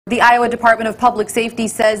The Iowa Department of Public Safety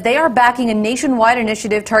says they are backing a nationwide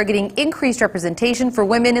initiative targeting increased representation for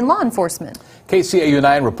women in law enforcement.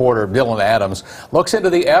 KCAU-9 reporter Dylan Adams looks into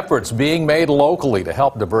the efforts being made locally to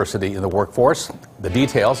help diversity in the workforce. The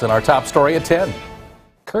details in our top story at 10.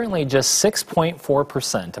 Currently, just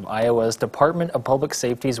 6.4% of Iowa's Department of Public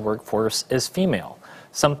Safety's workforce is female,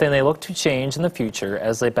 something they look to change in the future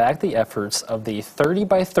as they back the efforts of the 30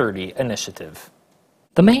 by 30 initiative.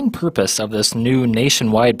 The main purpose of this new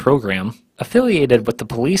nationwide program, affiliated with the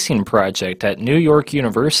Policing Project at New York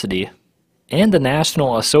University and the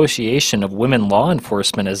National Association of Women Law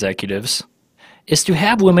Enforcement Executives, is to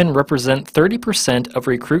have women represent 30% of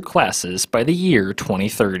recruit classes by the year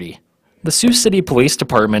 2030. The Sioux City Police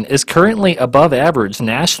Department is currently above average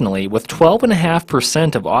nationally, with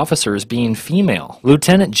 12.5% of officers being female.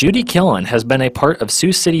 Lieutenant Judy Killen has been a part of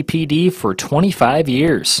Sioux City PD for 25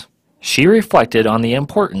 years. She reflected on the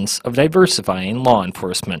importance of diversifying law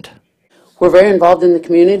enforcement. We're very involved in the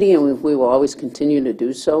community, and we will always continue to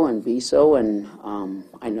do so and be so. And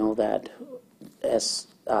I know that as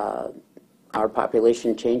our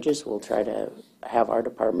population changes, we'll try to have our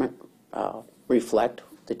department reflect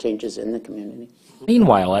the changes in the community.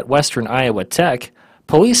 Meanwhile, at Western Iowa Tech,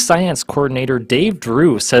 Police Science Coordinator Dave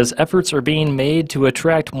Drew says efforts are being made to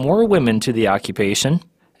attract more women to the occupation,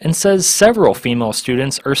 and says several female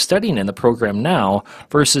students are studying in the program now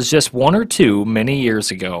versus just one or two many years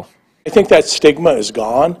ago. I think that stigma is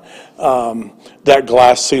gone. That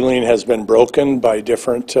glass ceiling has been broken by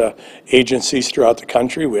different agencies throughout the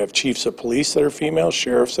country. We have chiefs of police that are females,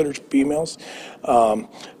 sheriffs that are females,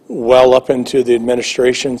 well up into the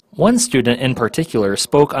administration. One student in particular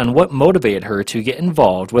spoke on what motivated her to get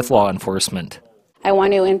involved with law enforcement. I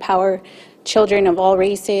want to empower children of all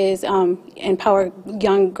races, empower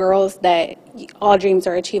young girls that all dreams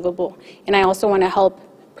are achievable. And I also want to help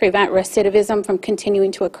prevent recidivism from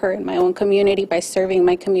continuing to occur in my own community by serving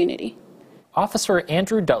my community. Officer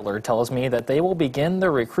Andrew Dutler tells me that they will begin the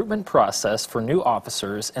recruitment process for new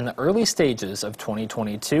officers in the early stages of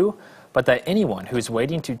 2022, but that anyone who's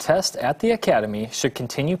waiting to test at the academy should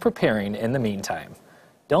continue preparing in the meantime.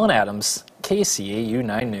 Dylan Adams, KCAU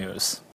 9 News.